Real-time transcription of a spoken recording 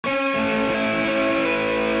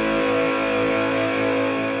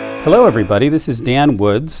Hello, everybody. This is Dan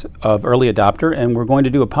Woods of Early Adopter, and we're going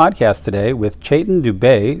to do a podcast today with Chetan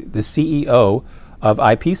Dube, the CEO of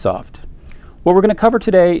IPSoft. What we're going to cover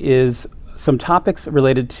today is some topics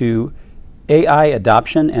related to AI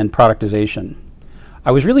adoption and productization.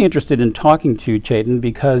 I was really interested in talking to Chetan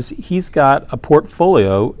because he's got a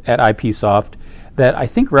portfolio at IPSoft that I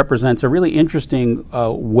think represents a really interesting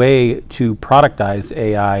way to productize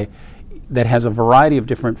AI that has a variety of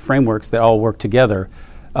different frameworks that all work together.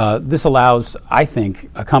 This allows, I think,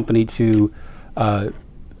 a company to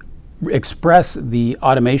express the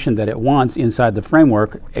automation that it wants inside the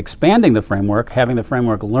framework, expanding the framework, having the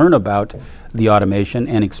framework learn about the automation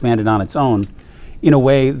and expand it on its own in a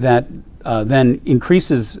way that then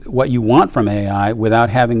increases what you want from AI without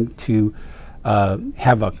having to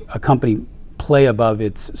have a company play above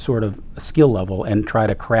its sort of skill level and try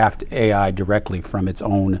to craft AI directly from its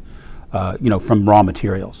own, from raw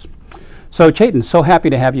materials. So Chetan, so happy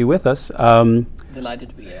to have you with us. Delighted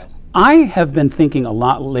to be here. I have been thinking a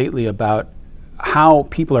lot lately about how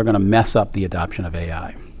people are going to mess up the adoption of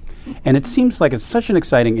AI. And it seems like it's such an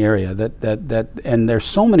exciting area that and there's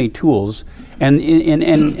so many tools, and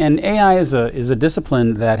AI is a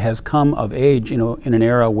discipline that has come of age, in an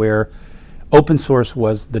era where open source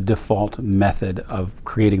was the default method of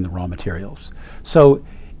creating the raw materials. So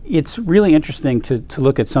it's really interesting to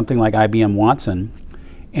look at something like IBM Watson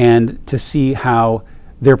and to see how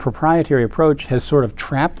their proprietary approach has sort of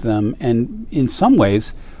trapped them and in some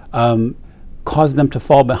ways caused them to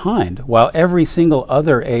fall behind, while every single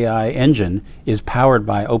other AI engine is powered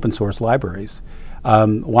by open source libraries.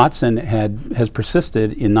 Watson has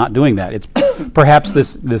persisted in not doing that. It's perhaps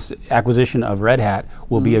this acquisition of Red Hat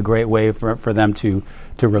will be a great way for them to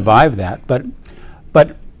revive that.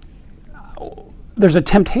 But there's a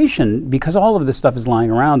temptation, because all of this stuff is lying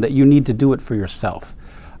around, that you need to do it for yourself.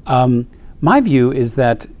 My view is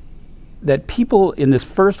that people in this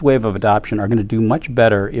first wave of adoption are going to do much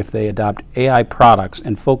better if they adopt AI products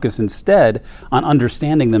and focus instead on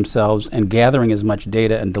understanding themselves and gathering as much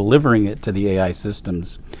data and delivering it to the AI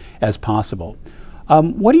systems as possible.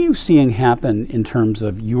 What are you seeing happen in terms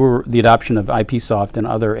of the adoption of IPSoft and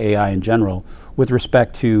other AI in general with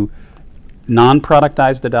respect to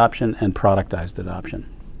non-productized adoption and productized adoption?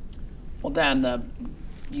 Well, Dan,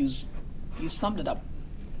 you summed it up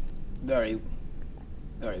very,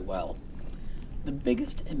 very well. The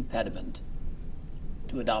biggest impediment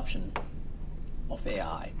to adoption of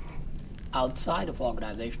AI outside of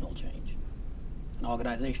organizational change and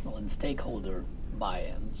organizational and stakeholder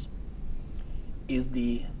buy-ins is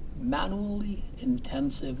the manually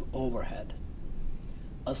intensive overhead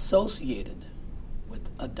associated with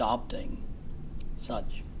adopting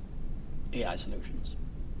such AI solutions.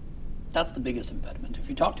 That's the biggest impediment. If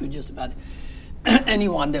you talk to just about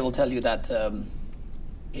anyone, they will tell you that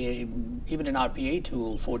even an RPA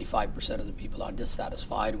tool, 45% of the people are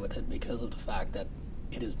dissatisfied with it because of the fact that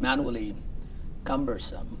it is manually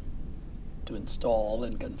cumbersome to install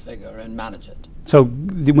and configure and manage it. So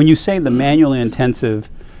when you say the manually intensive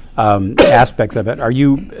aspects of it, are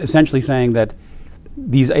you essentially saying that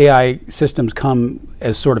these AI systems come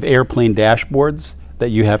as sort of airplane dashboards that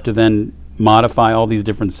you have to then modify all these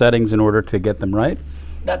different settings in order to get them right?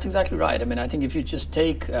 That's exactly right. I mean, I think if you just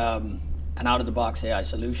take an out-of-the-box AI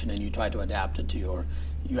solution and you try to adapt it to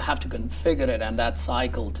you have to configure it, and that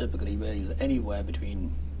cycle typically varies anywhere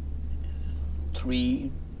between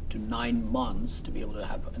 3 to 9 months to be able to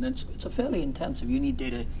have, and it's a fairly intensive. You need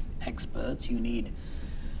data experts. You need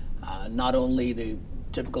not only the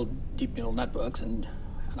typical deep neural networks and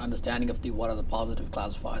an understanding of what are the positive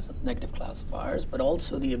classifiers and negative classifiers, but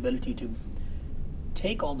also the ability to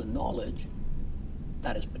take all the knowledge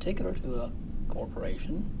that is particular to a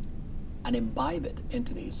corporation and imbibe it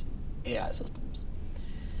into these AI systems.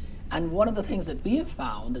 And one of the things that we have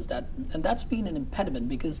found is that, and that's been an impediment,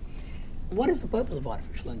 because what is the purpose of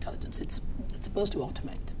artificial intelligence? It's supposed to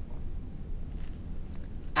automate.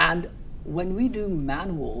 And when we do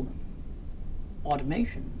manual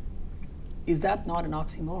automation, is that not an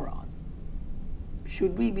oxymoron?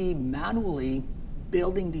 Should we be manually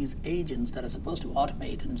building these agents that are supposed to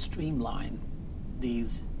automate and streamline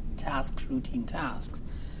these tasks, routine tasks?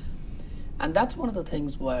 And that's one of the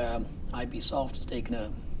things where IPSoft has taken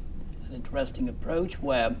an interesting approach,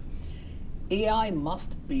 where AI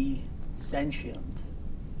must be sentient.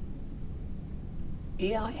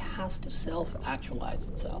 AI has to self-actualize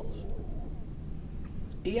itself.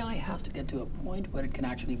 AI has to get to a point where it can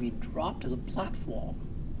actually be dropped as a platform,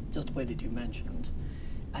 just the way that you mentioned,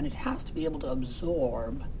 and it has to be able to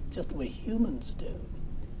absorb, just the way humans do,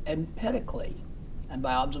 empirically and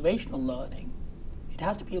by observational learning. It It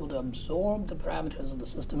has to be able to absorb the parameters of the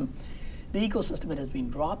system, the ecosystem it has been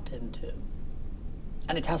dropped into.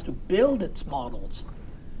 And it has to build its models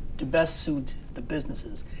to best suit the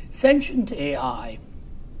businesses. Sentient AI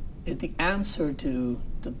is the answer to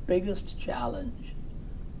the biggest challenge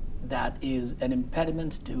that is an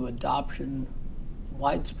impediment to adoption,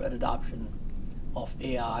 widespread adoption of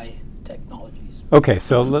AI technologies. Okay,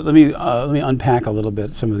 so let me unpack a little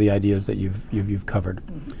bit some of the ideas that you've covered.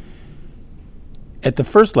 Mm-hmm. At the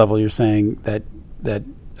first level, you're saying that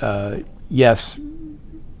yes,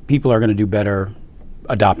 people are going to do better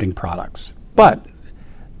adopting products, but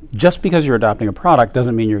just because you're adopting a product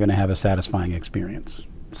doesn't mean you're going to have a satisfying experience.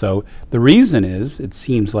 So the reason is, it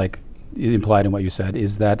seems like implied in what you said,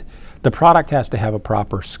 is that the product has to have a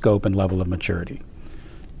proper scope and level of maturity.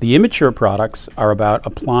 The immature products are about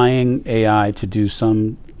applying AI to do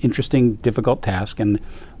some interesting, difficult task, and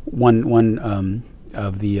one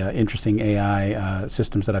of the interesting AI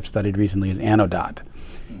systems that I've studied recently is Anodot,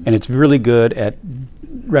 and it's really good at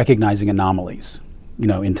recognizing anomalies,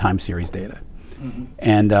 in time series data,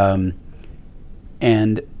 and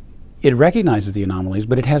it recognizes the anomalies,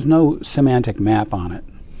 but it has no semantic map on it,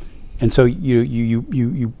 and so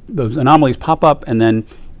you those anomalies pop up, and then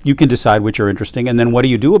you can decide which are interesting, and then what do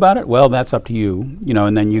you do about it? Well, that's up to you,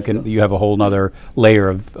 and then you have a whole nother layer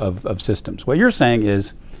of systems. What you're saying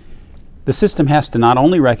is the system has to not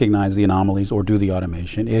only recognize the anomalies or do the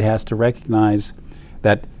automation, it has to recognize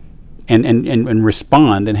that and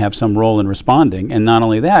respond and have some role in responding. And not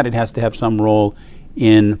only that, it has to have some role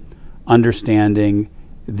in understanding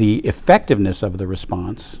the effectiveness of the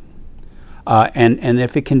response. And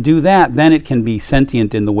if it can do that, then it can be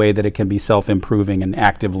sentient in the way that it can be self-improving and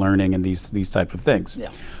active learning and these types of things.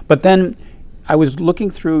 Yeah. But then I was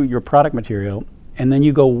looking through your product material, and then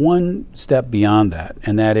you go one step beyond that,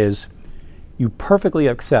 and that is you perfectly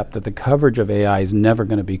accept that the coverage of AI is never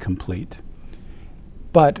going to be complete.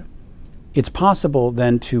 But it's possible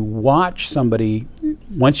then to watch somebody,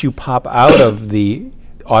 once you pop out of the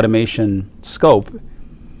automation scope,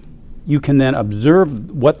 you can then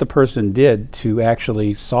observe what the person did to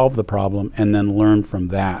actually solve the problem and then learn from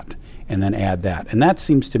that and then add that. And that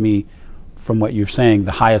seems to me, from what you're saying,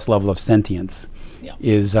 the highest level of sentience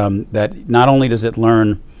is that not only does it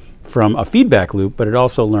learn from a feedback loop, but it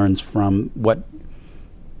also learns from what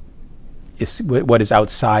is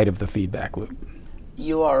outside of the feedback loop.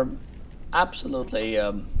 You are absolutely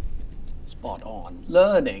spot on.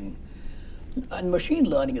 Learning, and machine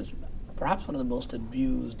learning is perhaps one of the most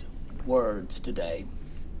abused words today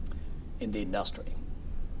in the industry.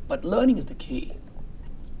 But learning is the key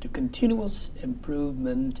to continuous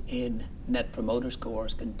improvement in net promoter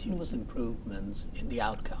scores, continuous improvements in the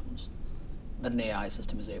outcomes that an AI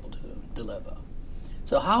system is able to deliver.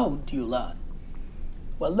 So how do you learn?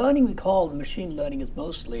 Well, learning, we call machine learning, is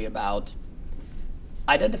mostly about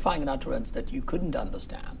identifying an utterance that you couldn't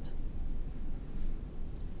understand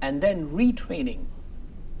and then retraining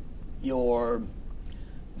your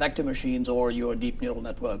vector machines or your deep neural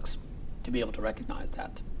networks to be able to recognize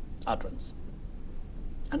that utterance.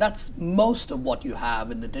 And that's most of what you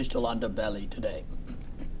have in the digital underbelly today.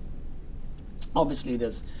 Obviously,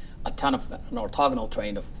 there's a ton of an orthogonal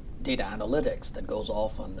train of data analytics that goes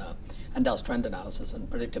off and does trend analysis and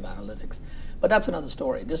predictive analytics. But that's another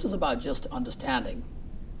story. This is about just understanding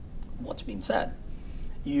what's being said.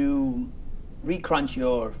 You recrunch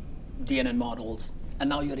your DNN models, and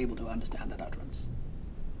now you're able to understand that utterance.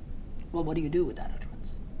 Well, what do you do with that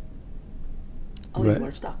utterance? Oh, right. You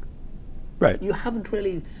are stuck. Right. You haven't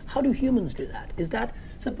really. How do humans do that? Is that,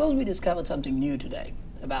 suppose we discovered something new today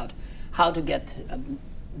about how to get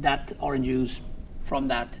that orange juice from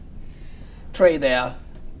that tray there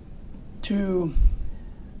to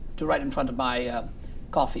right in front of my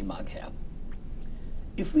coffee mug here.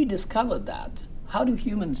 If we discovered that, how do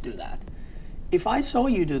humans do that? If I saw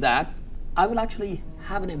you do that, I will actually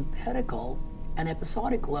have an empirical and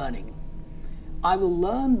episodic learning. I will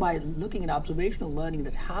learn by looking at observational learning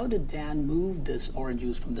that how did Dan move this orange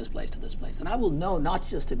juice from this place to this place? And I will know not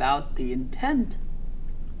just about the intent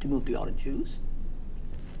to move the orange juice,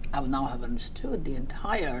 I will now have understood the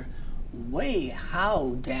entire way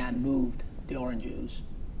how Dan moved the orange juice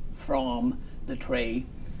from the tray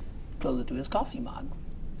closer to his coffee mug.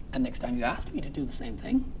 And next time you asked me to do the same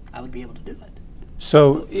thing, I would be able to do it.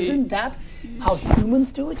 So isn't that how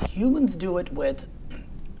humans do it? Humans do it with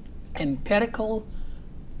empirical,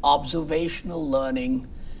 observational learning,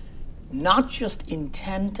 not just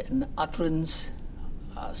intent and utterance,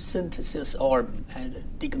 synthesis or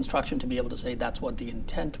deconstruction to be able to say that's what the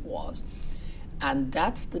intent was. And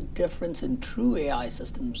that's the difference in true AI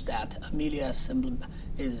systems that Amelia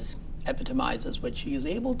is epitomizes, which she is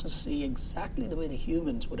able to see exactly the way the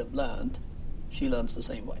humans would have learned. She learns the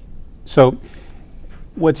same way. So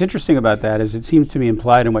what's interesting about that is it seems to be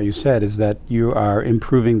implied in what you said is that you are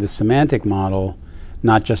improving the semantic model,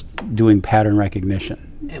 not just doing pattern recognition.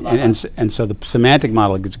 And so the semantic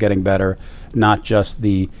model is getting better, not just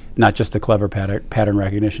the clever pattern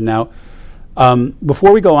recognition. Now,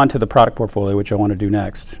 before we go on to the product portfolio, which I want to do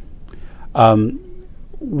next,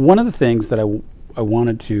 one of the things that I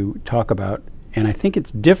wanted to talk about, and I think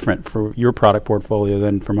it's different for your product portfolio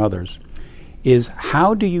than from others, is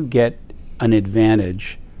how do you get an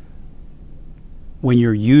advantage when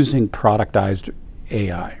you're using productized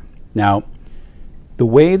AI? Now, the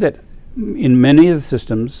way that in many of the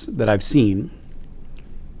systems that I've seen,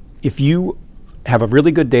 if you have a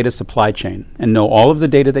really good data supply chain and know all of the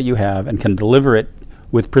data that you have and can deliver it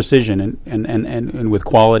with precision and with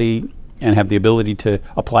quality and have the ability to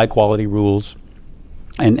apply quality rules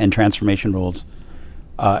and transformation rules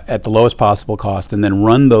at the lowest possible cost and then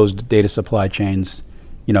run those data supply chains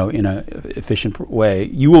in an efficient way,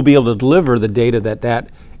 you will be able to deliver the data that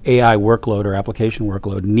AI workload or application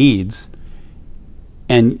workload needs.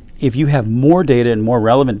 And if you have more data and more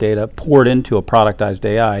relevant data poured into a productized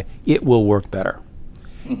AI, it will work better.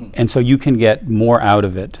 Mm-hmm. And so you can get more out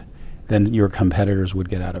of it than your competitors would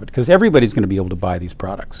get out of it, because everybody's going to be able to buy these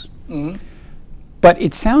products. Mm-hmm. But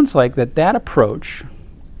it sounds like that approach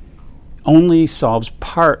only solves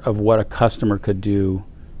part of what a customer could do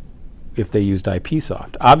if they used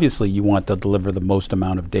IPSoft. Obviously, you want to deliver the most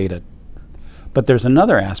amount of data. But there's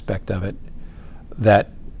another aspect of it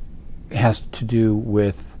that has to do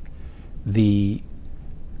with the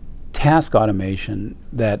task automation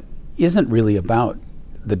that isn't really about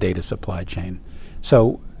the data supply chain.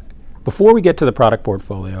 So before we get to the product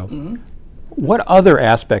portfolio, mm-hmm. what other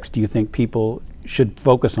aspects do you think people should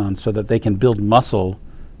focus on so that they can build muscle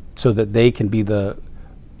so that they can be the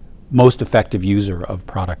most effective user of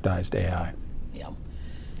productized AI? Yeah,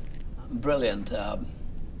 brilliant.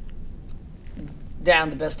 Dan,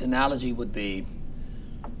 the best analogy would be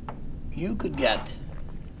you could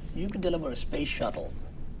deliver a space shuttle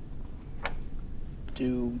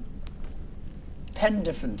to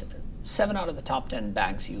 7 out of the top 10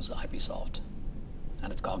 banks use IPSoft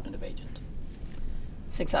and its cognitive agent.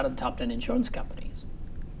 6 out of the top 10 insurance companies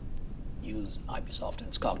use IPSoft and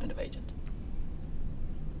its cognitive agent.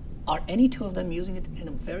 Are any two of them using it in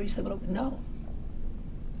a very similar way? No.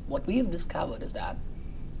 What we have discovered is that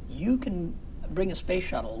you can bring a space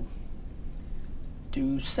shuttle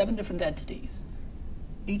to 7 different entities.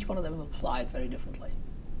 Each one of them will fly it very differently.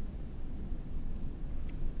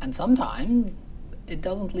 And sometimes it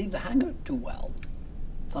doesn't leave the hangar too well.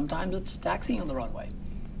 Sometimes it's taxiing on the runway.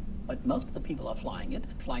 But most of the people are flying it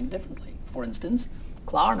and flying differently. For instance,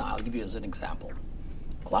 Klarna, I'll give you as an example.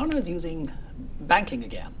 Klarna is using banking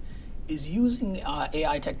again, is using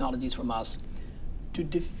AI technologies from us to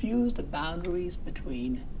diffuse the boundaries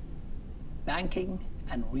between banking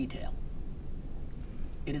and retail.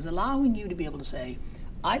 It is allowing you to be able to say,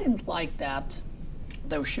 I didn't like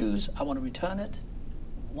those shoes, I want to return it.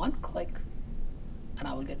 One click, and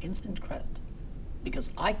I will get instant credit. Because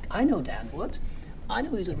I know Dan Wood, I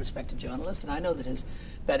know he's a respected journalist, and I know that his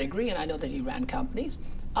pedigree, and I know that he ran companies.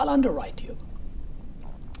 I'll underwrite you.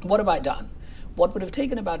 What have I done? What would have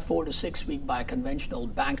taken about 4 to 6 weeks by a conventional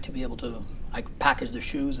bank to be able to package the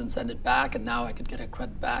shoes and send it back, and now I could get a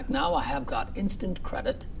credit back. Now I have got instant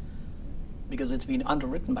credit because it's been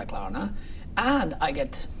underwritten by Klarna, and I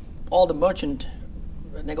get all the merchant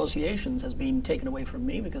negotiations has been taken away from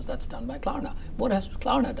me because that's done by Klarna. What has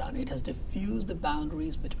Klarna done? It has diffused the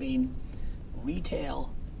boundaries between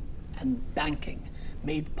retail and banking,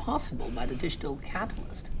 made possible by the digital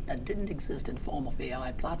catalyst that didn't exist in form of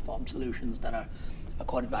AI platform solutions that are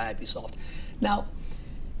accorded by IPSoft. Now,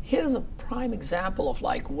 here's a prime example of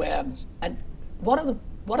where, and what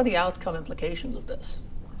are the outcome implications of this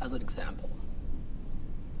as an example?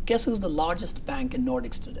 Guess who's the largest bank in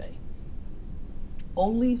Nordics today?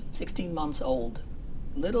 Only 16 months old,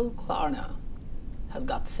 little Klarna has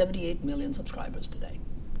got 78 million subscribers today.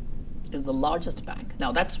 Is the largest bank.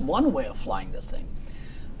 Now that's one way of flying this thing.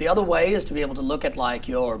 The other way is to be able to look at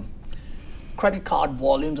your credit card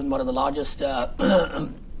volumes, and one of the largest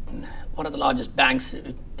banks,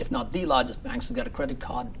 if not the largest banks, has got a credit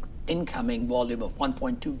card incoming volume of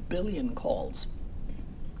 1.2 billion calls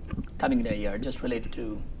coming in a year just related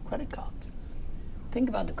to credit cards. Think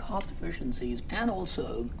about the cost efficiencies and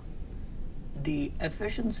also the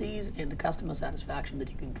efficiencies in the customer satisfaction that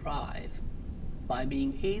you can drive by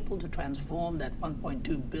being able to transform that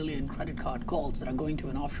 1.2 billion credit card calls that are going to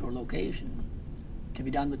an offshore location to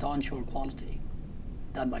be done with onshore quality.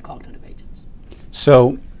 done by cognitive agents.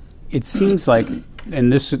 So it seems like,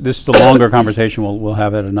 and this is a longer conversation, we'll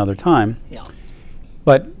have it another time, Yeah.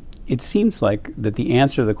 but it seems like that the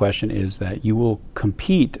answer to the question is that you will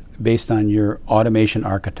compete based on your automation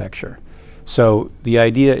architecture. So the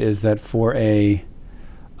idea is that for a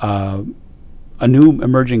new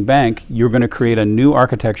emerging bank, you're going to create a new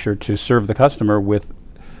architecture to serve the customer with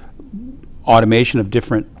automation of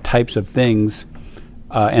different types of things,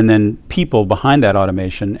 and then people behind that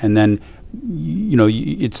automation, and then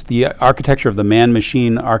it's the architecture of the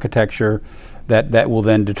man-machine architecture that will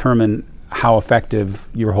then determine how effective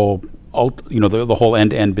your whole the whole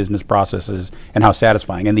end-to-end business process is and how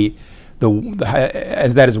satisfying. And the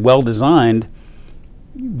as that is well designed,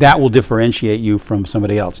 that will differentiate you from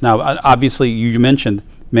somebody else. Now, obviously, you mentioned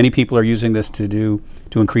many people are using this to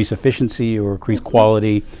increase efficiency or increase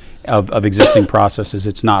quality of existing processes.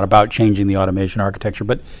 It's not about changing the automation architecture,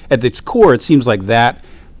 but at its core, it seems like that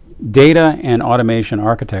data and automation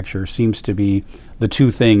architecture seems to be the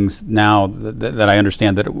two things now that I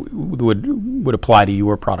understand that would apply to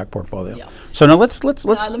your product portfolio. Yeah. So now let's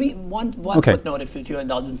let me one okay. footnote, if to your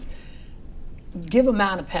indulgence. Give a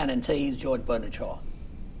man a pen and say he's George Bernard Shaw.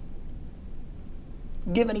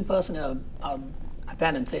 Give any person a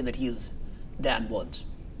pen and say that he's Dan Woods.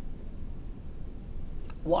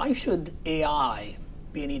 Why should AI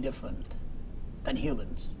be any different than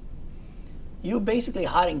humans? You're basically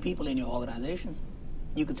hiring people in your organization.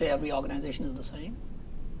 You could say every organization is the same.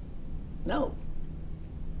 No.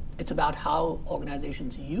 It's about how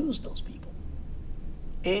organizations use those people.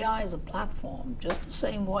 AI is a platform just the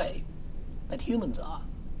same way that humans are.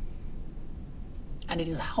 And it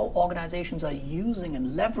is how organizations are using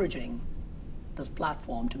and leveraging this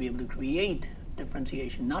platform to be able to create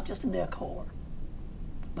differentiation, not just in their core,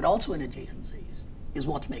 but also in adjacencies, is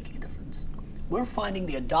what's making a difference. We're finding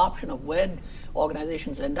the adoption of where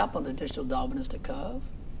organizations end up on the digital Darwinistic curve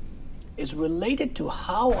is related to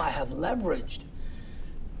how I have leveraged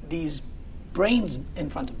these brains in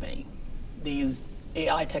front of me, these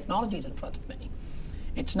AI technologies in front of me.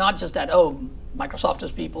 It's not just that, Microsoft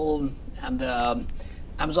has people and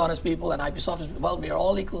Amazon has people and IPSoft has people. Well, we are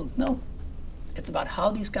all equal. No. It's about how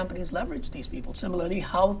these companies leverage these people. Similarly,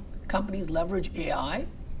 how companies leverage AI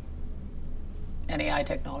and AI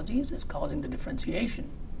technologies is causing the differentiation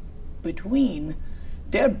between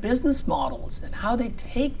their business models and how they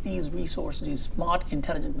take these resources, these smart,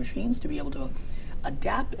 intelligent machines, to be able to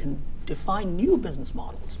adapt and define new business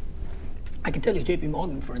models. I can tell you, JP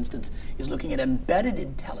Morgan, for instance, is looking at embedded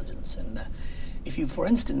intelligence. And if you, for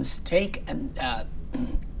instance, take,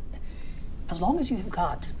 as long as you've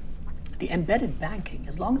got the embedded banking,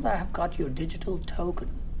 as long as I have got your digital token,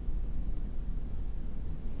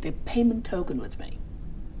 the payment token with me,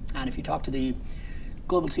 and if you talk to the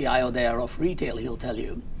global CIO there of retail, he'll tell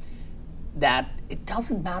you that it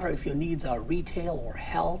doesn't matter if your needs are retail or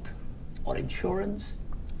health or insurance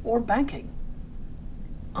or banking.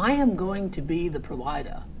 I am going to be the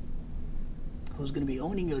provider who's going to be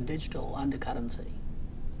owning your digital undercurrency,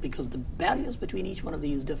 because the barriers between each one of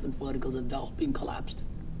these different verticals have all been collapsed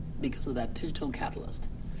because of that digital catalyst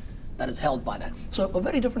that is held by that. So a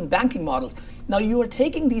very different banking models. Now you are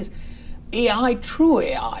taking these AI, true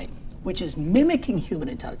AI, which is mimicking human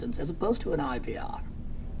intelligence as opposed to an IPR,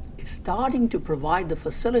 is starting to provide the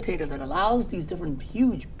facilitator that allows these different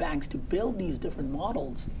huge banks to build these different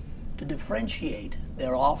models to differentiate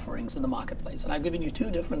their offerings in the marketplace. And I've given you two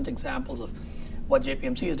different examples of what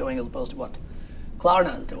JPMC is doing as opposed to what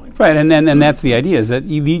Klarna is doing. Right, and that's the idea, is that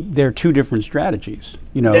there are two different strategies,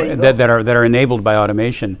 that are enabled by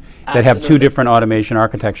automation, that have two different automation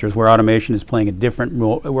architectures, where automation is playing a different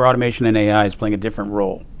role, where automation and AI is playing a different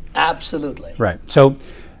role. Absolutely. Right. So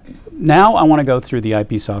now I want to go through the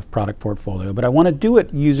IPSoft product portfolio, but I want to do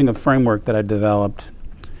it using a framework that I developed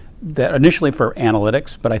that initially for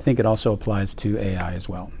analytics, but I think it also applies to AI as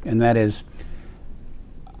well. And that is,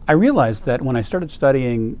 I realized that when I started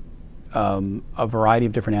studying a variety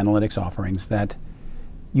of different analytics offerings, that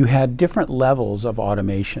you had different levels of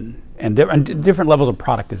automation and different levels of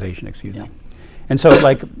productization, excuse me. And so,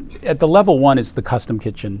 like, at the level one is the custom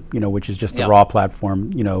kitchen, which is just the raw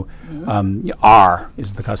platform. R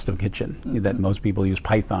is the custom kitchen that most people use.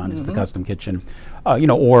 Python is the custom kitchen,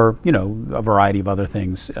 or a variety of other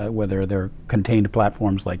things, whether they're contained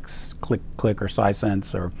platforms like Click or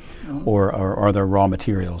Sisense, or the raw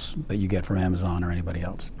materials that you get from Amazon or anybody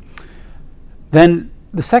else. Then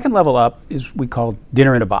the second level up is we call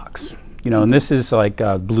dinner in a box. And this is like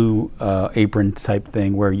a blue apron type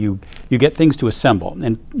thing where you get things to assemble.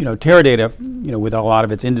 And Teradata, with a lot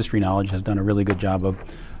of its industry knowledge, has done a really good job of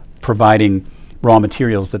providing raw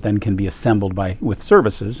materials that then can be assembled with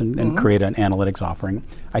services and create an analytics offering.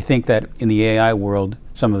 I think that in the AI world,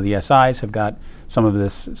 some of the SIs have got some of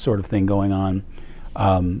this sort of thing going on,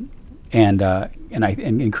 and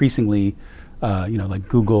increasingly, like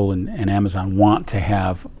Google and Amazon want to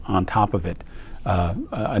have on top of it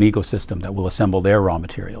an ecosystem that will assemble their raw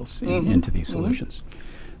materials into these solutions.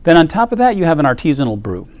 Then on top of that, you have an artisanal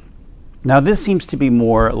brew. Now this seems to be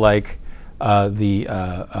more like the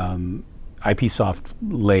IPSoft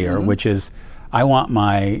layer, which is I want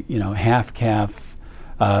my half calf,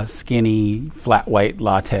 skinny, flat white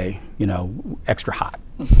latte, extra hot.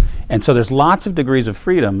 And so there's lots of degrees of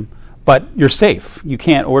freedom, but you're safe. You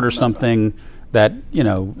can't order something that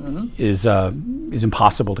is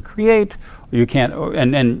impossible to create. Or you can't,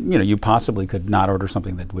 and you possibly could not order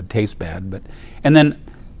something that would taste bad. And then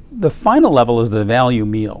the final level is the value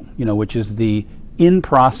meal, which is the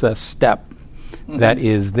in-process step that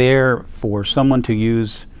is there for someone to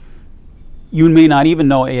use. You may not even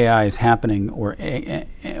know AI is happening or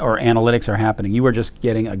analytics are happening. You are just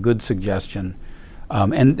getting a good suggestion.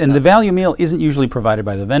 And the value meal isn't usually provided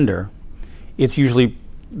by the vendor. It's usually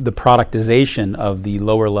the productization of the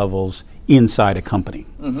lower levels inside a company.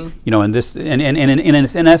 And this, and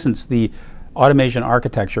in essence, the automation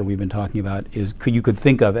architecture we've been talking about you could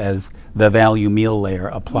think of as the value meal layer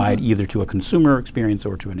applied either to a consumer experience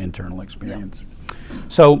or to an internal experience.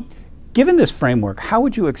 So, given this framework, how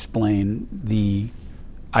would you explain the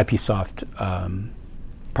IPSoft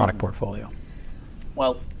product portfolio?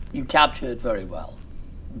 Well, you capture it very well,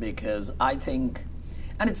 because I think,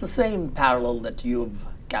 and it's the same parallel that you've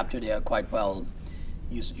captured here quite well.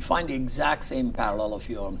 You find the exact same parallel of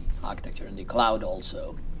your architecture in the cloud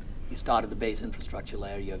also. You start at the base infrastructure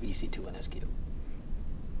layer, you have EC2 and SQ.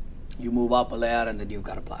 You move up a layer and then you've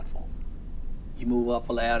got a platform. You move up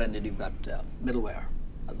a layer and then you've got middleware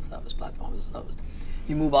as a service, platform as a service.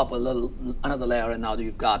 You move up another layer and now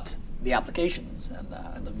you've got the applications, and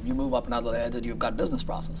you move up another layer that you've got business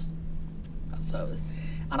process as a service.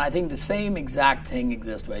 And I think the same exact thing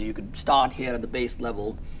exists where you could start here at the base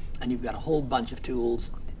level and you've got a whole bunch of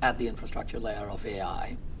tools at the infrastructure layer of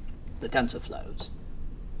AI, the TensorFlows,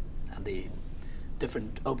 and the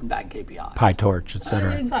different open bank APIs. PyTorch, et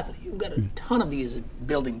cetera. Exactly. You've got a ton of these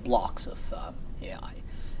building blocks of AI.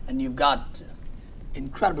 And you've got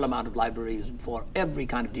incredible amount of libraries for every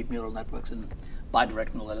kind of deep neural networks, and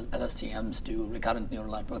bidirectional LSTMs to recurrent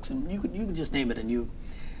neural networks. And you could just name it, and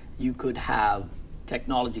you could have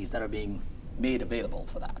technologies that are being made available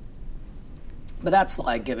for that. But that's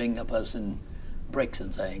like giving a person bricks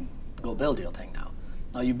and saying, go build your thing now.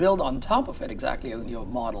 Now you build on top of it exactly in your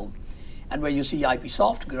model. And where you see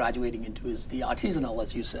IPSoft graduating into is the artisanal,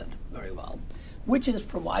 as you said very well, which is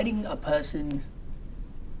providing a person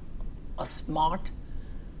a smart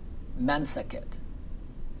Mensa kit.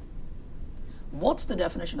 What's the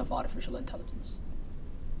definition of artificial intelligence?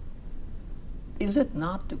 Is it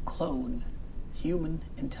not to clone human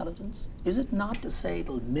intelligence? Is it not to say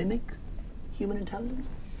it'll mimic human intelligence?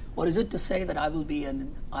 Or is it to say that I will be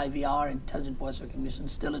an IVR, intelligent voice recognition,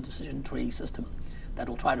 still a decision tree system that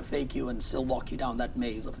will try to fake you and still walk you down that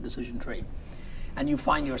maze of a decision tree? And you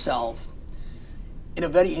find yourself in a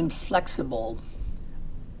very inflexible,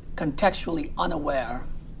 contextually unaware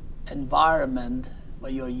environment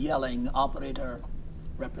where you're yelling operator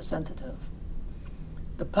representative.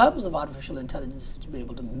 The purpose of artificial intelligence is to be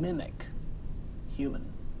able to mimic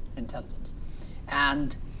human intelligence.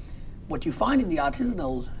 And what you find in the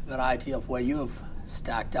artisanal variety of where you've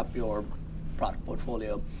stacked up your product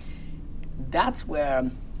portfolio, that's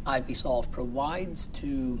where IPSoft provides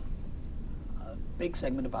to a big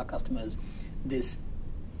segment of our customers this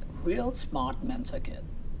real smart Mensa kit.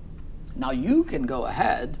 Now you can go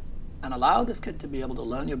ahead and allow this kit to be able to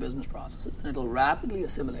learn your business processes, and it'll rapidly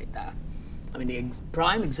assimilate that. I mean, the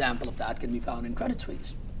prime example of that can be found in Credit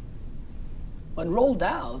Suisse. When rolled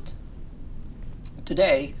out,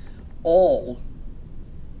 today, all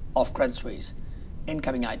of Credit Suisse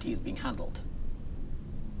incoming IT is being handled.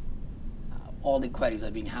 All the queries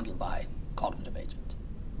are being handled by cognitive agent.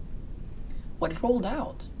 When it rolled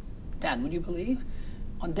out, Dan, would you believe?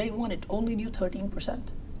 On day one, it only knew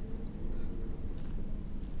 13%.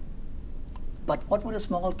 But what would a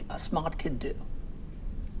smart kid do?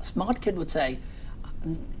 A smart kid would say,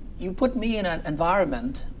 you put me in an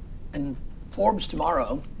environment in Forbes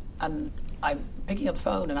tomorrow, and I'm picking up the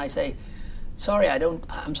phone and I say,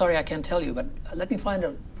 I'm sorry I can't tell you, but let me find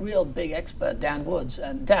a real big expert, Dan Woods.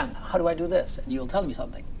 And Dan, how do I do this? And you'll tell me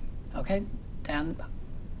something. Okay, Dan,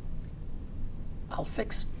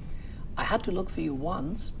 I had to look for you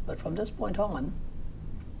once, but from this point on,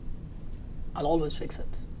 I'll always fix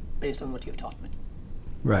it. based on what you've taught me.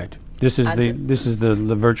 Right. This is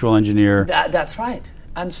the virtual engineer. That's right.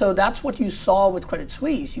 And so that's what you saw with Credit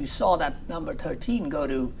Suisse. You saw that number 13 go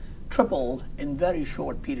to triple in very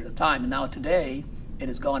short period of time. And now today, it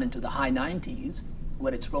has gone into the high 90s,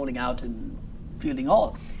 where it's rolling out in fielding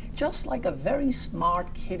all. Just like a very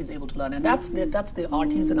smart kid is able to learn. And that's the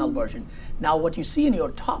artisanal version. Now, what you see in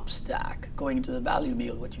your top stack, going into the value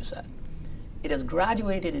meal, what you said, it has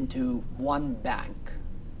graduated into one bank,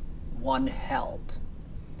 one health,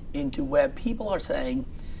 into where people are saying,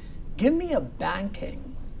 give me a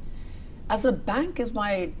banking. As a bank is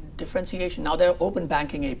my differentiation. Now, there are open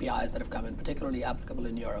banking APIs that have come in, particularly applicable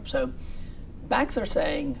in Europe. So banks are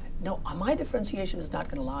saying, no, my differentiation is not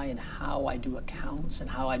going to lie in how I do accounts and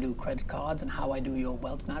how I do credit cards and how I do your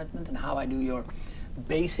wealth management and how I do your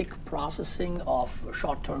basic processing of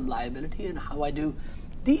short-term liability and how I do.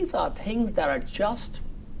 These are things that are just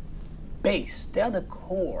base. They're the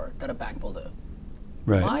core that a bank will do.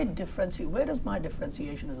 Right. Where does my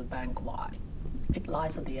differentiation as a bank lie? It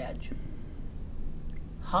lies at the edge.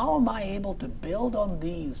 How am I able to build on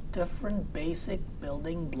these different basic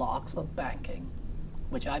building blocks of banking,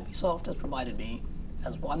 which IPSoft has provided me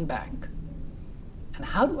as one bank? And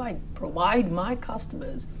how do I provide my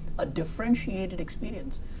customers a differentiated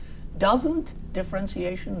experience? Doesn't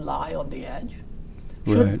differentiation lie on the edge?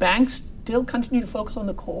 Should banks still continue to focus on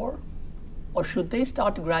the core? Or should they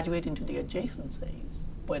start to graduate into the adjacencies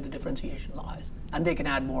where the differentiation lies? And they can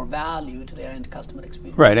add more value to their end customer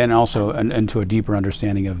experience. Right, and also and to a deeper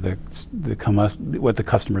understanding of what the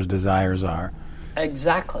customer's desires are.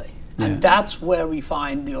 Exactly. Yeah. And that's where we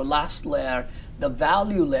find your last layer, the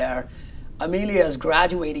value layer. Amelia is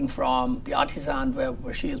graduating from the artisan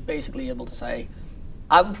where she is basically able to say,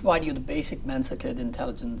 I will provide you the basic Mensa Kid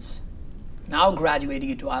intelligence. Now graduating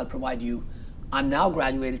into I'm now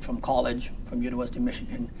graduated from college, from University of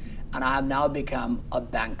Michigan, and I have now become a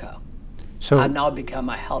banker. So I've now become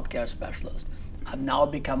a healthcare specialist. I've now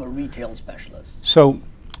become a retail specialist. So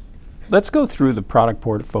let's go through the product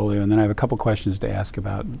portfolio, and then I have a couple questions to ask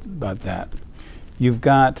about that. You've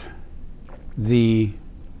got the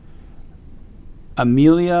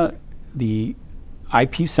Amelia, the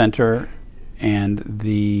IP Center, and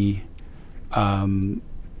the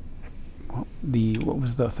what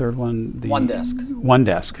was the third one? The OneDesk.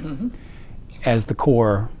 OneDesk as the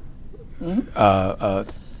core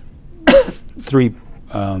three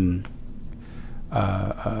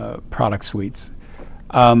product suites.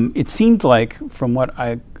 It seemed like, from what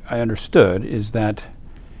I understood, is that,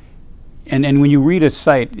 and when you read a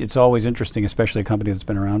site, it's always interesting, especially a company that's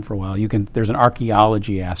been around for a while. There's an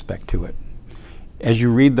archaeology aspect to it. As you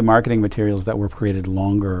read the marketing materials that were created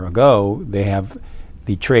longer ago, they have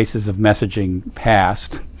the traces of messaging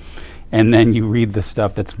past, and then you read the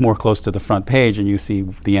stuff that's more close to the front page and you see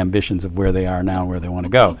the ambitions of where they are now and where they want to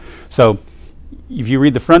go. So if you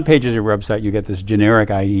read the front page of your website, you get this generic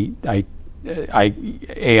AI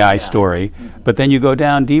story, but then you go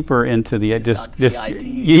down deeper into the IT.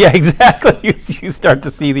 Yeah, exactly. You start to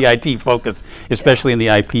see the IT focus, especially in the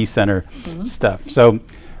IP Center stuff. So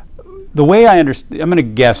the way I understand, I'm going to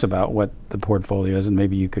guess about what the portfolio is, and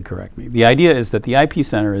maybe you could correct me. The idea is that the IP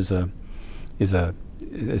Center is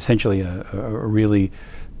essentially a really,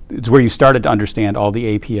 it's where you started to understand all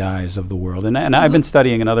the APIs of the world. And I've been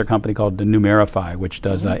studying another company called the Numerify, which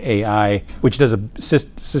does AI, which does a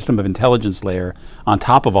system of intelligence layer on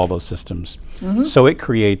top of all those systems. So it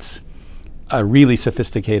creates a really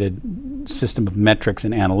sophisticated system of metrics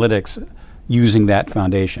and analytics using that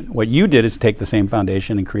foundation. What you did is take the same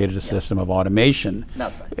foundation and created a system of automation.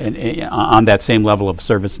 That's right. And on that same level of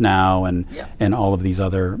ServiceNow and all of these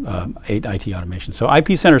other IT automations. So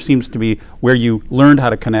IP Center seems to be where you learned how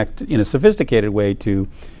to connect in a sophisticated way to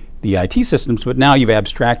the IT systems, but now you've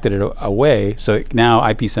abstracted it away. So now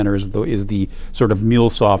IP Center is the sort of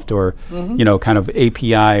MuleSoft or kind of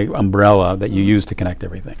API umbrella that you use to connect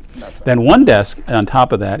everything. That's right. Then OneDesk on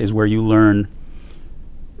top of that is where you learn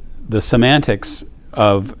the semantics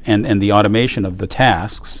of and the automation of the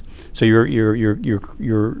tasks. So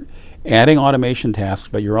you're adding automation tasks,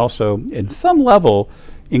 but you're also, in some level,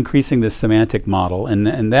 increasing this semantic model,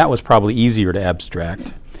 and that was probably easier to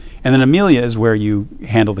abstract. And then Amelia is where you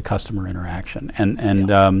handle the customer interaction,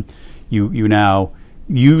 and you now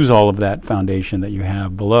use all of that foundation that you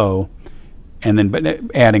have below, and then but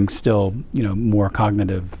adding still more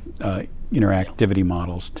cognitive interactivity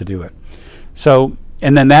models to do it. So.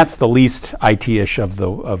 And then that's the least IT-ish of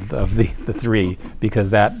the three, because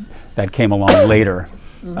that came along later.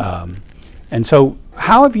 And so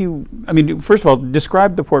how have you, first of all,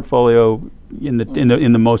 describe the portfolio in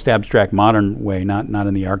the most abstract modern way, not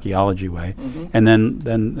in the archaeology way. And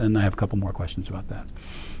then I have a couple more questions about that.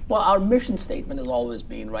 Well, our mission statement has always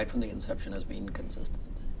been, right from the inception, has been consistent.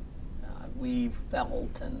 We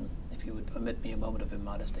felt, and if you would permit me a moment of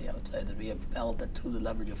immodesty, I would say that we have felt that through the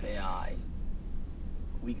leverage of AI,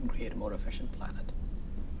 we can create a more efficient planet.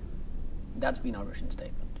 That's been our mission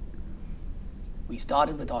statement. We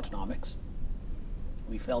started with autonomics.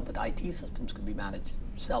 We felt that IT systems could be managed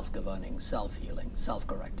self-governing, self-healing,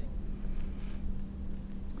 self-correcting.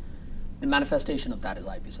 The manifestation of that is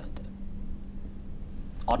IPCenter.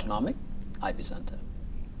 Autonomic, IPCenter.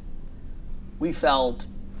 We felt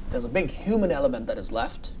there's a big human element that is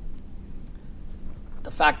left.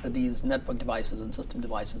 The fact that these network devices and system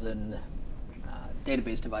devices and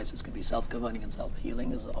database devices could be self-governing and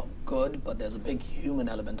self-healing is good, but there's a big human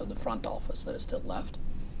element on the front office that is still left.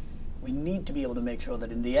 We need to be able to make sure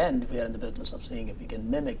that in the end we are in the business of seeing if we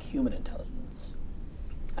can mimic human intelligence.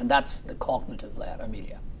 And that's the cognitive layer,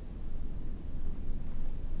 Amelia.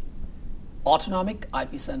 Autonomic,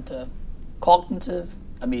 IPCenter, cognitive,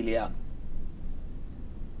 Amelia,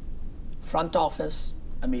 front office,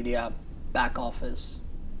 Amelia, back office,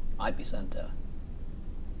 IPCenter.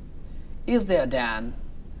 Is there, Dan,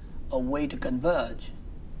 a way to converge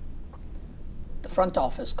the front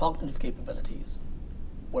office cognitive capabilities,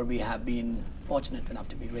 where we have been fortunate enough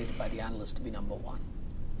to be rated by the analysts to be number one,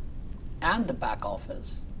 and the back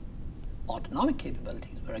office autonomic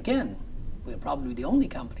capabilities, where again, we're probably the only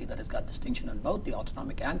company that has got distinction on both the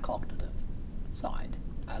autonomic and cognitive side,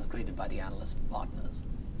 as graded by the analysts and partners?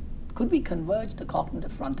 Could we converge the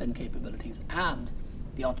cognitive front-end capabilities and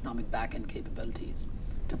the autonomic back-end capabilities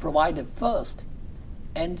to provide a first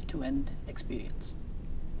end-to-end experience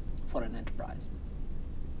for an enterprise?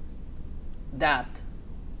 That,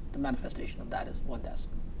 the manifestation of that is one desk.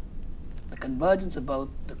 The convergence of both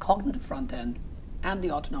the cognitive front-end and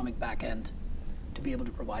the autonomic back-end to be able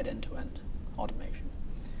to provide end-to-end automation.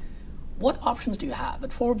 What options do you have?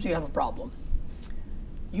 At Forbes, you have a problem.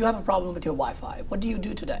 You have a problem with your Wi-Fi. What do you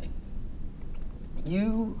do today?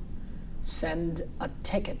 You send a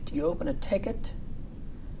ticket. You open a ticket.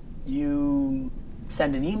 You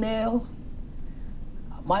send an email.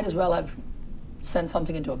 Might as well have sent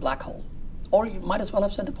something into a black hole. Or you might as well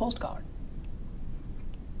have sent a postcard.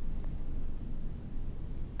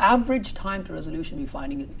 Average time to resolution we're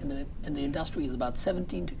finding in the industry is about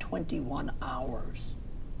 17 to 21 hours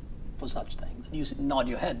for such things. And you nod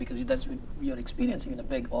your head because that's what you're experiencing in a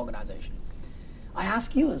big organization. I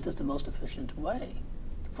ask you, is this the most efficient way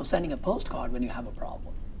for sending a postcard when you have a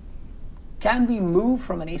problem? Can we move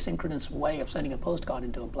from an asynchronous way of sending a postcard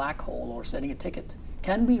into a black hole or sending a ticket?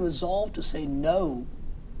 Can we resolve to say no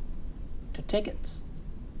to tickets?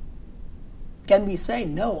 Can we say,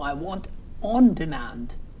 no, I want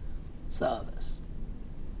on-demand service?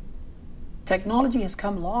 Technology has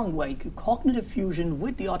come a long way to cognitive fusion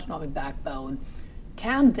with the autonomic backbone.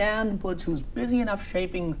 Can Dan Woods, who's busy enough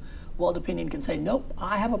shaping world opinion, can say, nope,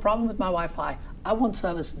 I have a problem with my Wi-Fi, I want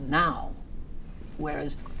service now.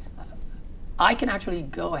 Whereas I can actually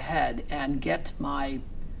go ahead and get my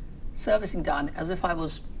servicing done as if I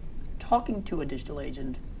was talking to a digital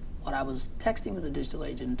agent, or I was texting with a digital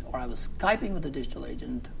agent, or I was Skyping with a digital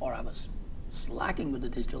agent, or I was Slacking with a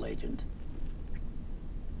digital agent.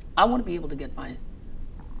 I want to be able to get my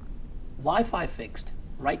Wi-Fi fixed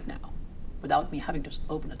right now without me having to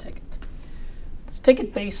open a ticket. These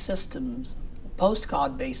ticket-based systems,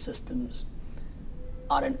 postcard-based systems,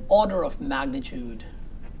 are an order of magnitude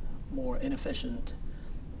more inefficient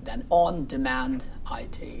than on-demand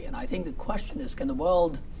IT. And I think the question is, can the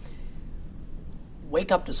world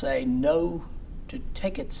wake up to say no to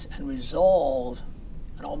tickets and resolve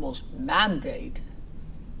and almost mandate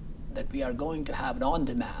that we are going to have an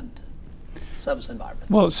on-demand service environment?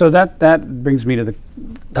 Well, so that brings me to the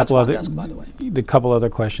couple other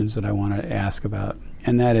questions that I want to ask about,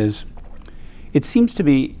 and that is, it seems to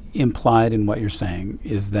be implied in what you're saying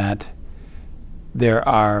is that there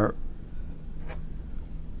are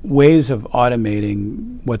ways of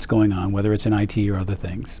automating what's going on, whether it's in IT or other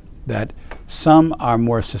things, that some are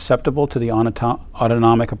more susceptible to the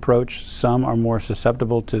autonomic approach, some are more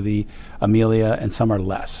susceptible to the Amelia, and some are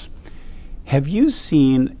less. Have you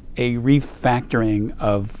seen a refactoring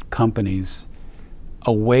of companies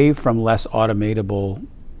away from less automatable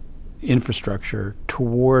infrastructure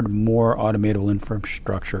toward more automatable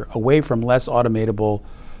infrastructure, away from less automatable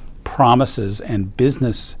promises and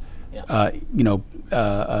business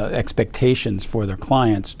expectations for their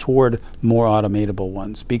clients toward more automatable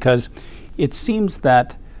ones? Because it seems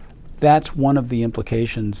that that's one of the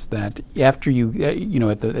implications, that after you,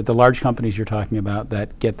 at the large companies you're talking about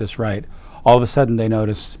that get this right, all of a sudden they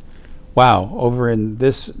notice, wow, over in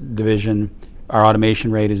this division, our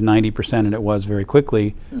automation rate is 90%, and it was very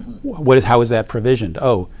quickly. How is that provisioned?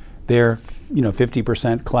 Oh, they're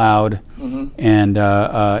 50% cloud, and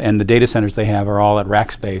the data centers they have are all at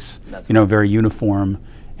rack space. That's very uniform.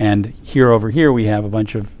 And over here we have a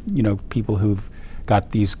bunch of people who've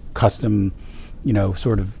got these custom,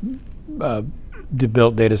 sort of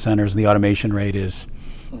built data centers, and the automation rate is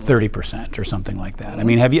 30% or something like that. I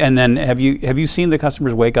mean, have you seen the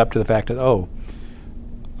customers wake up to the fact that, oh,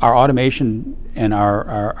 our automation and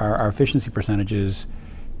our efficiency percentages,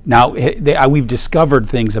 now we've discovered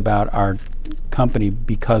things about our company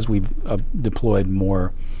because we've deployed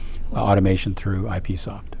more automation through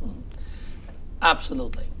IPSoft?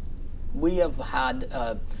 Absolutely. We have had,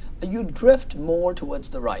 you drift more towards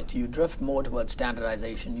the right. You drift more towards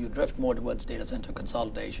standardization. You drift more towards data center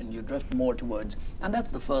consolidation. You drift more towards, and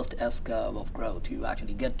that's the first S-curve of growth. You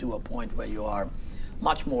actually get to a point where you are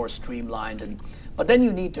much more streamlined. But then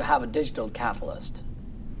you need to have a digital catalyst,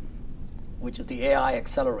 which is the AI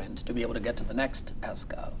accelerant, to be able to get to the next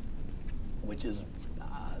S-curve, which is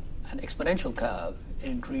an exponential curve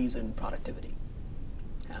increase in productivity.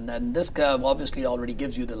 And then this curve obviously already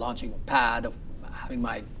gives you the launching pad of having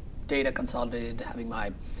my data consolidated, having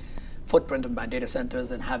my footprint of my data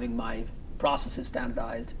centers, and having my processes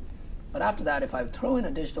standardized. But after that, if I throw in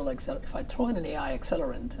if I throw in an AI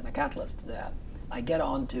accelerant and a catalyst there, I get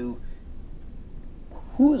on to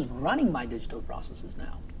who is running my digital processes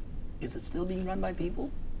now. Is it still being run by people?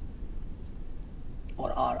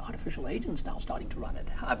 Or are artificial agents now starting to run it?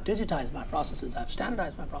 I've digitized my processes. I've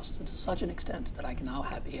standardized my processes to such an extent that I can now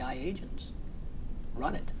have AI agents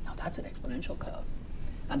run it. Now that's an exponential curve.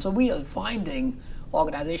 And so we are finding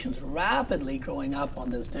organizations rapidly growing up on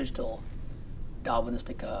this digital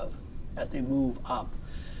Darwinistic curve as they move up.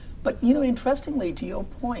 But interestingly, to your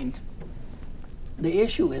point, the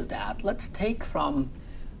issue is that let's take from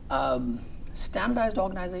standardized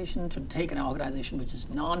organization to take an organization which is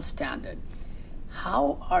non-standard.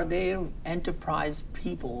 How are their enterprise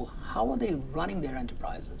people, how are they running their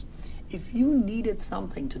enterprises? If you needed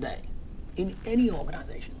something today in any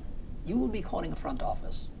organization, you will be calling a front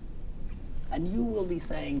office and you will be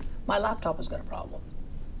saying, my laptop has got a problem.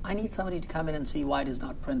 I need somebody to come in and see why it is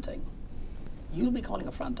not printing. You'll be calling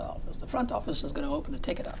a front office. The front office is going to open a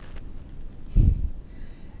ticket up.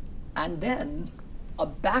 And then a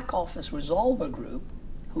back office resolver group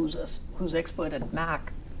who's expert at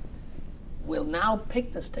Mac will now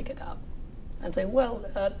pick this ticket up and say, well,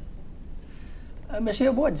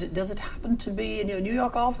 Monsieur Woods, does it happen to be in your New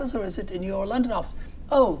York office or is it in your London office?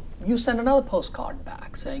 Oh, you send another postcard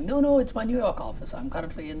back saying, no, it's my New York office. I'm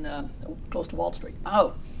currently in close to Wall Street.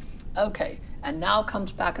 Oh, okay. And now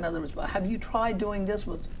comes back another response. Have you tried doing this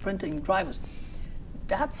with printing drivers?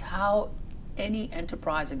 That's how any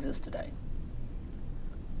enterprise exists today.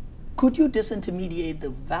 Could you disintermediate the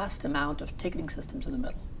vast amount of ticketing systems in the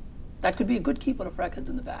middle? That could be a good keeper of records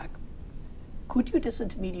in the back. Could you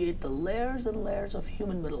disintermediate the layers and layers of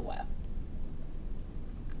human middleware?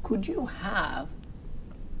 Could you have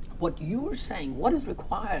what you were saying, what is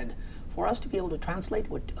required for us to be able to translate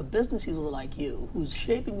what a business user like you, who's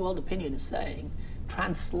shaping world opinion, is saying,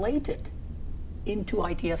 translate it into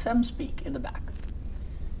ITSM speak in the back?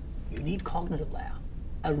 You need cognitive layer,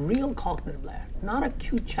 a real cognitive layer, not a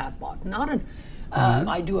cute chatbot, not an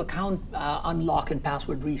I do account unlock and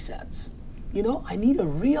password resets. I need a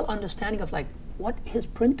real understanding of what his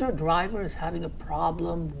printer driver is having a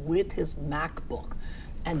problem with his MacBook.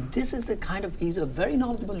 And this is the kind of, he's a very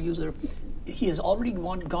knowledgeable user. He has already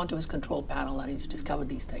gone to his control panel and he's discovered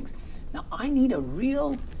these things. Now I need a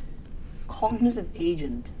real cognitive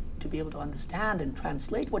agent to be able to understand and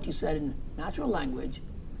translate what you said in natural language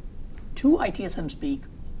to ITSM speak,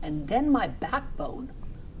 and then my backbone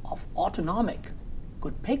of autonomic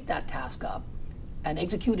could pick that task up and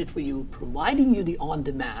execute it for you, providing you the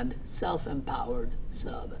on-demand, self-empowered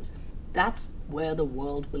service. That's where the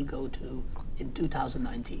world will go to in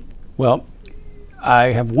 2019. Well, I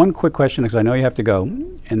have one quick question because I know you have to go,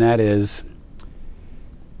 and that is,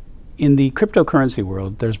 in the cryptocurrency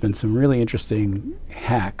world, there's been some really interesting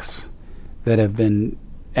hacks that have been,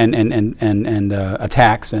 and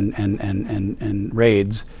attacks and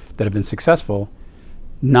raids that have been successful,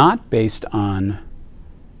 not based on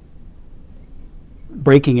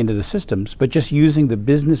breaking into the systems, but just using the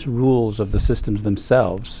business rules of the systems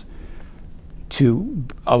themselves to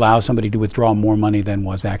allow somebody to withdraw more money than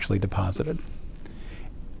was actually deposited.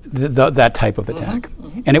 That type of attack,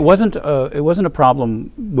 and it wasn't a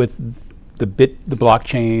problem with the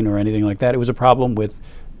blockchain or anything like that. It was a problem with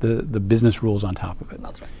the business rules on top of it.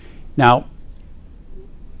 That's right. Now,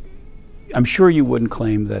 I'm sure you wouldn't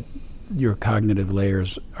claim that your cognitive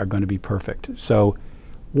layers are going to be perfect. So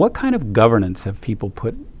what kind of governance have people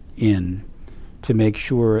put in to make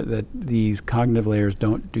sure that these cognitive layers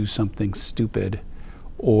don't do something stupid,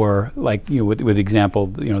 or like, with example,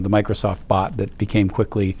 the Microsoft bot that became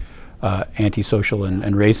quickly antisocial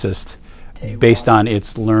and racist based on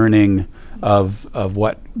its learning of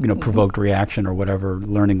what provoked reaction or whatever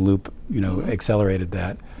learning loop accelerated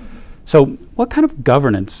that. So what kind of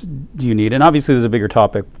governance do you need? And obviously there's a bigger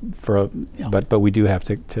topic but we do have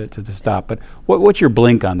to stop. But what's your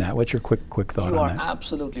blink on that? What's your quick thought on that? You are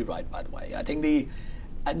absolutely right, by the way. I think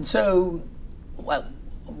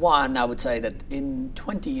one, I would say that in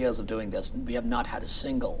 20 years of doing this, we have not had a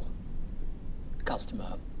single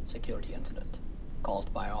customer security incident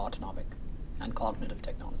caused by our autonomic and cognitive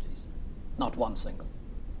technologies. Not one single.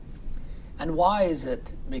 And why is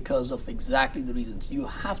it? Because of exactly the reasons. You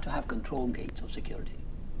have to have control gates of security.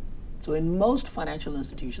 So in most financial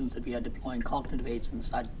institutions that we are deploying cognitive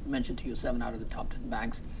agents, I mentioned to you 7 out of the top 10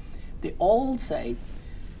 banks, they all say,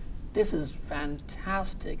 this is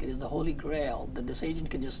fantastic. It is the holy grail that this agent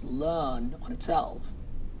can just learn on itself.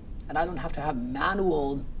 And I don't have to have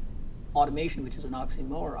manual automation, which is an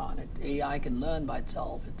oxymoron. AI can learn by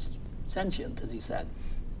itself. It's sentient, as you said.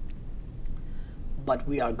 But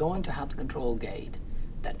we are going to have the control gate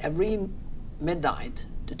that every midnight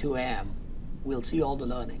to 2 a.m. we'll see all the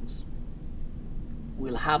learnings.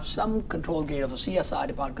 We'll have some control gate of a CSI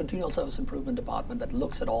department, continual service improvement department, that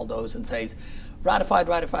looks at all those and says, ratified.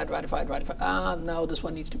 No, this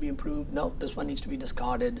one needs to be improved. No, this one needs to be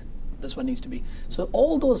discarded. This one needs to be. So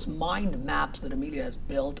all those mind maps that Amelia has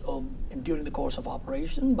built during the course of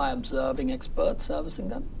operation by observing experts servicing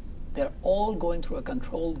them, they're all going through a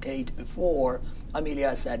control gate before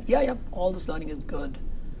Amelia said, yeah, all this learning is good.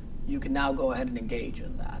 You can now go ahead and engage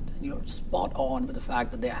in that. And you're spot on with the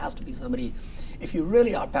fact that there has to be somebody, if you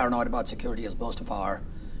really are paranoid about security, as most of our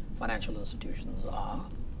financial institutions are,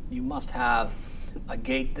 you must have a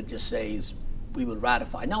gate that just says, we will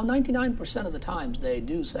ratify. Now, 99% of the times they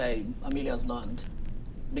do say, Amelia's learned.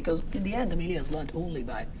 Because in the end, Amelia's learned only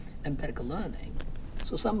by empirical learning.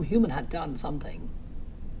 So some human had done something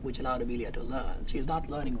which allowed Amelia to learn. She's not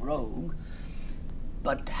learning rogue,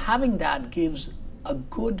 but having that gives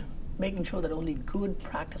making sure that only good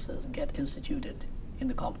practices get instituted in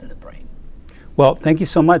the cognitive brain. Well, thank you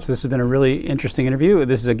so much. This has been a really interesting interview.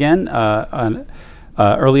 This is, again, an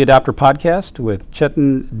Early Adopter Podcast with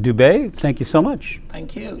Chetan Dube. Thank you so much.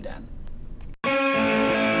 Thank you, Dan.